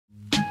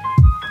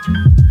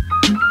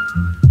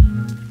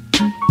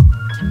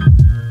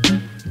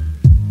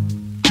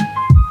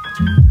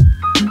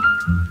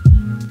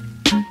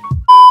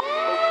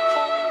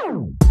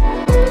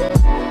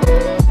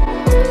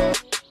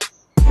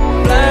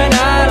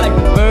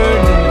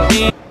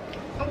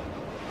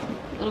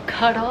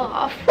cut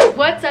off.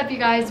 What's up, you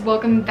guys?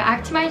 Welcome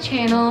back to my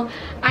channel.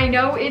 I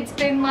know it's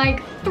been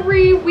like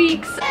 3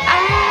 weeks.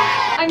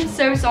 I'm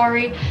so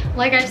sorry.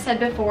 Like I said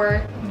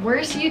before,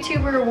 worst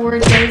YouTuber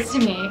award goes to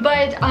me.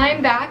 But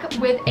I'm back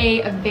with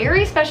a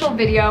very special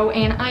video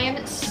and I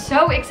am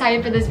so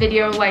excited for this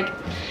video. Like,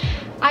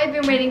 I've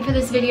been waiting for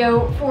this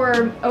video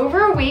for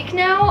over a week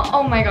now.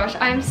 Oh my gosh,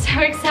 I'm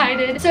so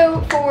excited. So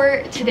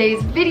for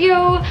today's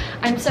video,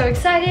 I'm so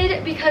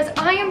excited because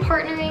I am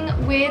partnering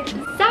with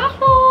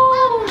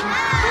Zaful.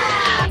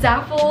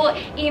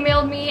 Zaful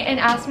emailed me and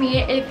asked me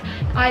if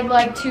I'd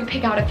like to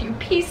pick out a few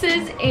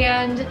pieces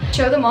and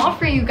show them off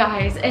for you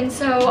guys. And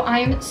so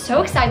I'm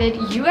so excited.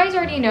 You guys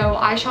already know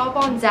I shop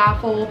on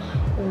Zaful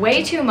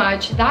way too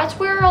much. That's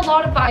where a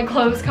lot of my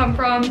clothes come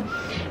from.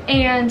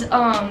 And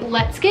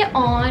let's get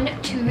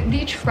on to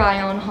the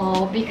try on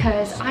haul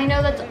because I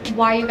know that's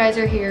why you guys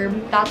are here.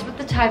 That's what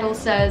the title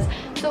says.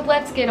 So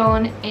let's get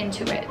on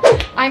into it.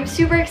 I'm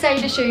super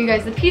excited to show you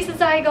guys the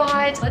pieces I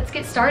got. Let's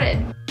get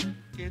started.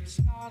 It's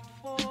not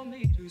for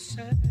me to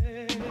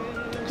say.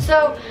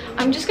 So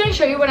I'm just gonna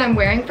show you what I'm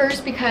wearing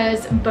first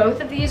because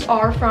both of these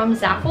are from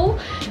Zaful.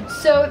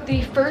 So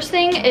the first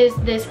thing is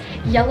this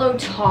yellow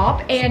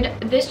top, and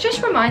this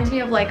just reminds me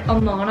of like a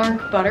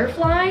monarch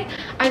butterfly.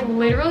 I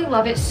literally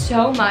love it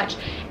so much.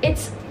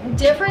 It's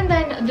different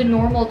than the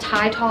normal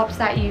tie tops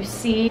that you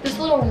see. This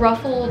little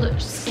ruffled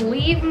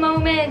sleeve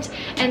moment,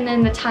 and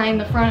then the tie in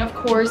the front, of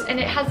course, and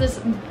it has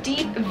this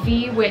deep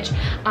V, which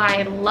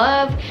I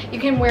love. You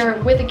can wear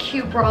it with a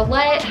cute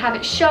bralette, have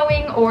it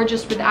showing, or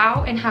just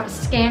without and have a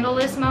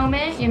scandalous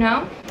moment, you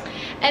know?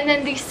 And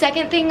then the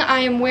second thing I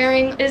am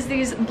wearing is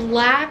these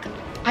black,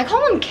 I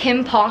call them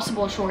Kim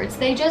Possible shorts.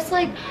 They just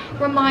like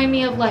remind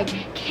me of like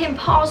Kim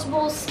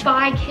Possible,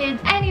 Spy Kids.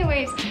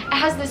 Anyways, it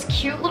has this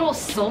cute little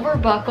silver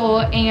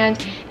buckle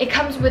and it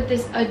comes with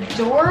this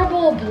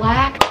adorable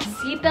black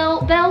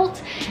seatbelt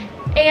belt.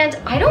 And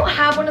I don't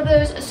have one of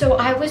those, so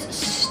I was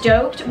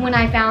stoked when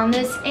I found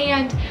this.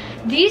 And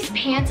these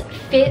pants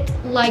fit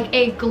like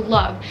a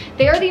glove.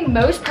 They are the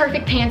most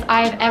perfect pants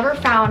I have ever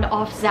found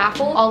off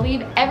Zaful. I'll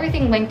leave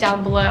everything linked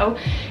down below.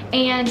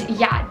 And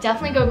yeah,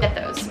 definitely go get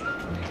those.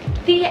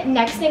 The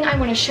next thing I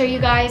want to show you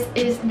guys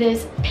is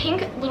this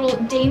pink little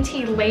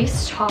dainty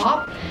lace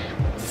top.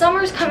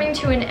 Summer's coming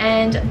to an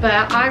end,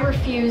 but I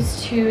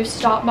refuse to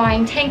stop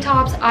buying tank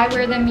tops. I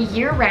wear them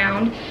year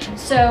round.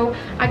 So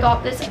I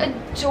got this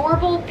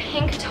adorable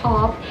pink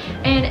top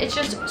and it's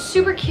just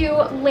super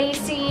cute,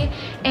 lacy,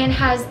 and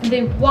has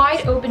the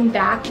wide open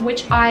back,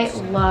 which I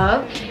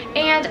love.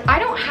 And I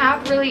don't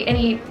have really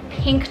any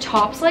pink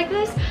tops like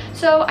this,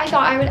 so I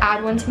thought I would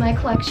add one to my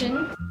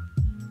collection.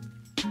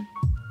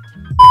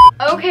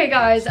 Okay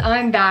guys,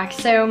 I'm back.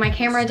 So my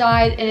camera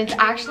died and it's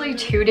actually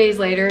 2 days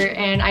later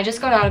and I just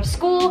got out of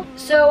school.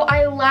 So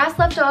I last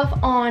left off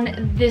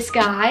on this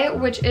guy,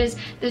 which is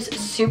this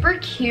super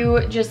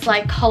cute, just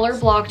like color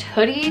blocked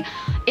hoodie.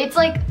 It's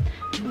like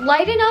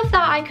light enough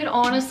that I could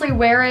honestly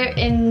wear it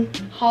in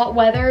hot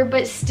weather,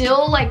 but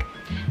still like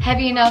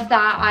heavy enough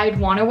that I'd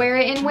want to wear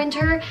it in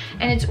winter,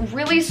 and it's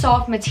really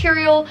soft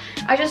material.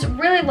 I just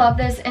really love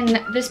this,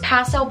 and this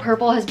pastel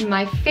purple has been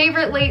my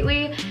favorite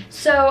lately,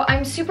 so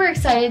I'm super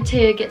excited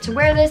to get to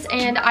wear this.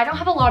 And I don't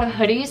have a lot of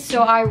hoodies,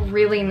 so I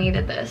really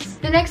needed this.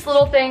 The next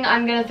little thing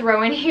I'm gonna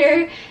throw in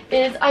here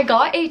is I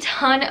got a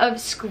ton of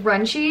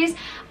scrunchies.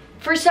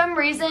 For some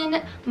reason,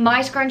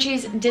 my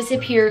scrunchies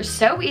disappear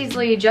so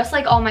easily, just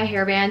like all my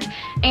hairbands,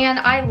 and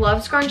I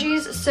love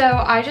scrunchies,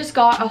 so I just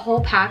got a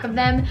whole pack of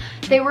them.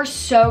 They were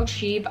so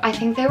cheap. I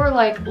think they were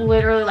like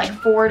literally like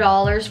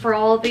 $4 for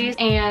all of these,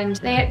 and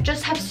they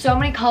just have so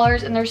many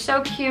colors and they're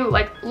so cute.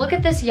 Like, look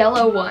at this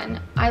yellow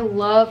one. I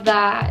love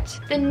that.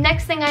 The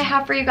next thing I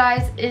have for you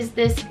guys is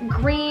this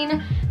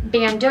green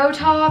bandeau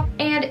top,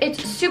 and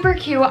it's super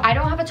cute. I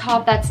don't have a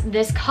top that's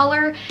this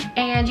color,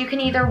 and you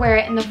can either wear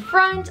it in the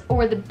front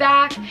or the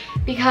back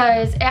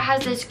because it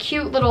has this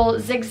cute little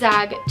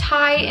zigzag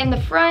tie in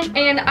the front,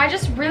 and I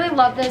just really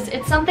love this.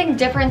 It's something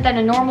different than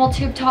a normal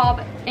tube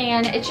top,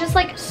 and it's just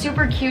like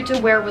super cute to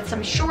wear with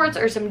some shorts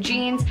or some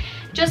jeans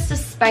just to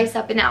spice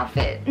up an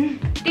outfit.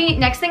 The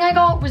next thing I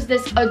got was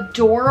this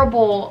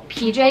adorable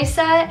PJ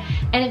set,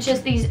 and it's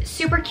just these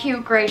super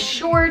cute gray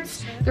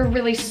shorts. They're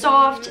really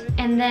soft,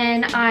 and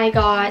then I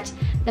got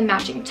the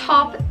matching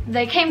top.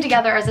 They came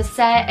together as a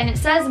set, and it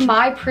says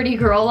My Pretty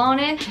Girl on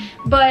it,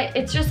 but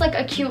it's just like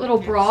a cute little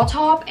bra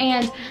top,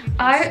 and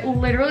I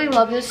literally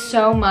love this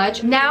so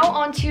much. Now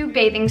onto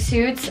bathing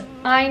suits.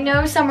 I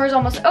know summer's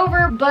almost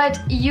over, but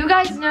you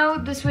guys know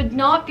this would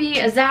not be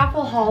a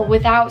Zaful haul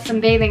without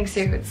some bathing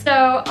suits.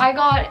 So I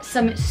got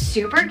some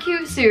super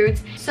cute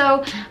suits.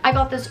 So I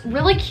got this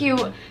really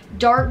cute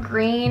dark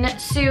green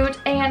suit,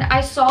 and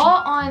I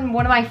saw on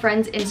one of my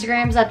friends'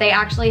 Instagrams that they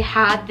actually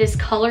had this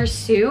color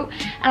suit,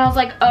 and I was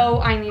like,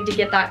 oh, I need to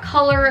get that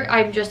color.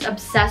 I'm just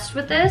obsessed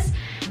with this.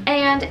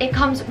 and it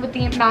comes with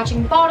the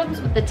matching bottoms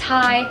with the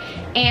tie,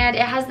 and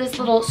it has this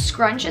little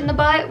scrunch in the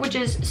butt, which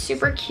is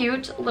super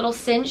cute, a little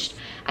cinched.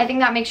 I think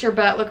that makes your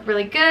butt look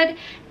really good.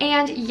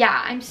 And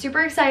yeah, I'm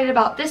super excited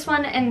about this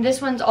one, and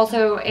this one's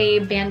also a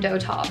bandeau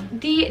top.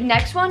 The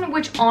next one,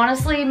 which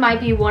honestly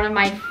might be one of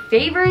my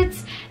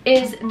favorites,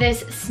 is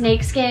this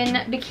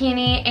snakeskin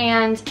bikini,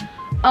 and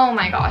oh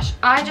my gosh,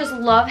 I just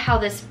love how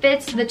this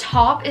fits. The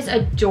top is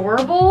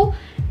adorable.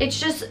 It's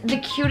just the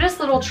cutest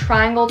little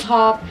triangle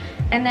top,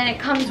 and then it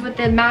comes with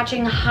the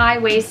matching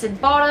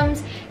high-waisted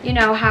bottoms. You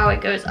know how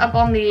it goes up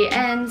on the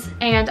ends,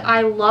 and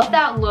I love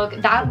that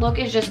look. That look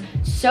is just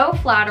so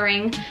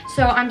flattering.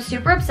 So I'm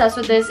super obsessed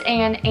with this,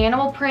 and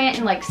animal print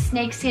and like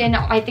snakeskin.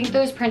 I think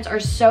those prints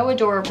are so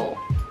adorable.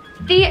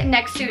 The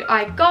next suit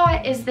I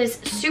got is this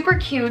super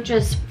cute,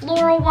 just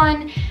floral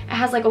one. It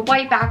has like a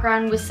white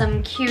background with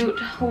some cute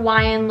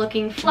Hawaiian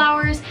looking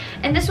flowers.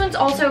 And this one's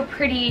also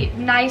pretty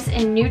nice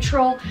and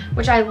neutral,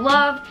 which I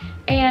love.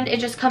 And it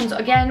just comes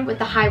again with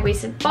the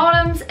high-waisted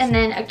bottoms and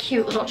then a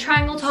cute little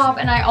triangle top.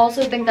 And I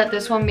also think that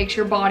this one makes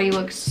your body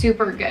look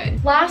super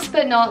good. Last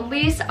but not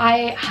least,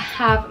 I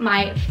have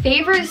my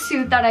favorite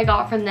suit that I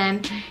got from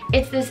them.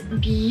 It's this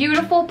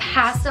beautiful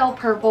pastel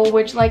purple,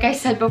 which like I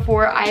said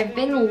before, I've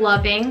been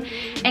loving.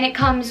 And it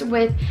comes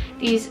with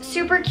these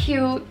super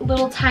cute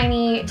little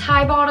tiny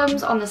tie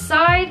bottoms on the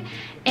side.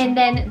 And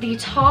then the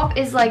top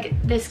is like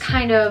this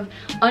kind of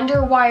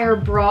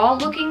underwire bra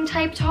looking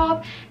type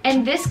top.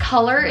 And this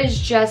color is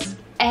just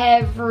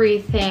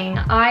everything.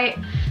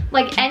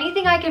 Like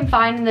anything I can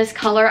find in this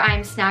color,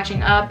 I'm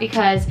snatching up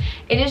because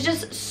it is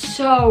just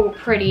so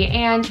pretty.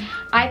 And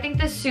I think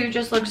this suit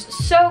just looks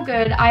so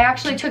good. I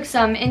actually took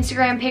some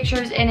Instagram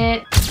pictures in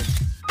it,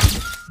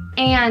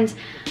 and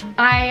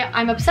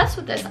I'm obsessed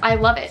with this. I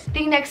love it.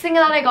 The next thing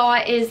that I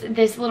got is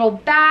this little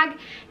bag,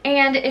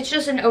 and it's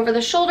just an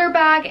over-the-shoulder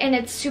bag, and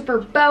it's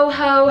super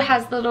boho,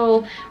 has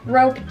little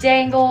rope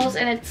dangles,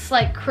 and it's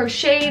like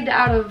crocheted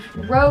out of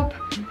rope.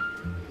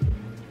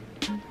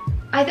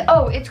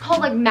 Oh, it's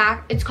called like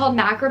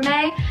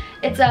macrame.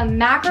 It's a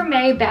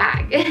macrame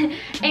bag and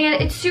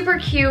it's super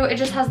cute. It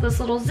just has this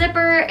little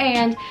zipper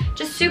and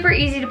just super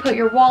easy to put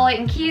your wallet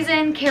and keys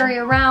in, carry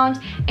around,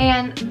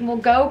 and will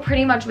go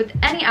pretty much with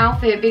any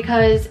outfit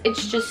because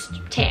it's just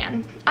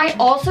tan. I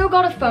also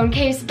got a phone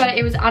case, but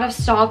it was out of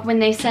stock when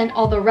they sent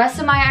all the rest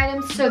of my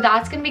items, so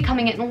that's gonna be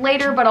coming in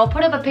later, but I'll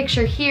put up a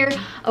picture here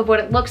of what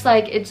it looks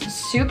like. It's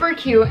super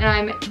cute and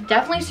I'm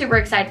definitely super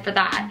excited for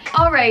that.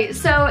 Alright,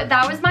 so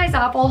that was my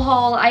Zaful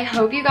haul. I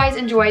hope you guys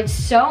enjoyed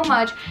so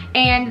much,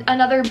 and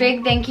another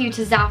big thank you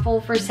to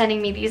Zaful for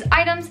sending me these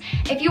items.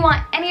 If you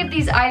want any of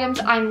these items,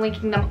 I'm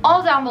linking them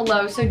all down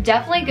below, so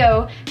definitely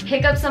go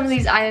pick up some of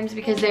these items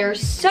because they're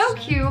so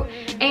cute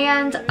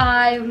and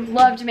I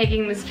loved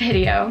making this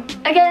video.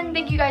 Again,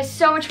 thank you guys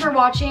so much for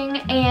watching,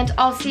 and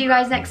I'll see you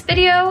guys next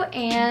video,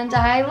 and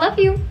I love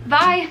you.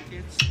 Bye!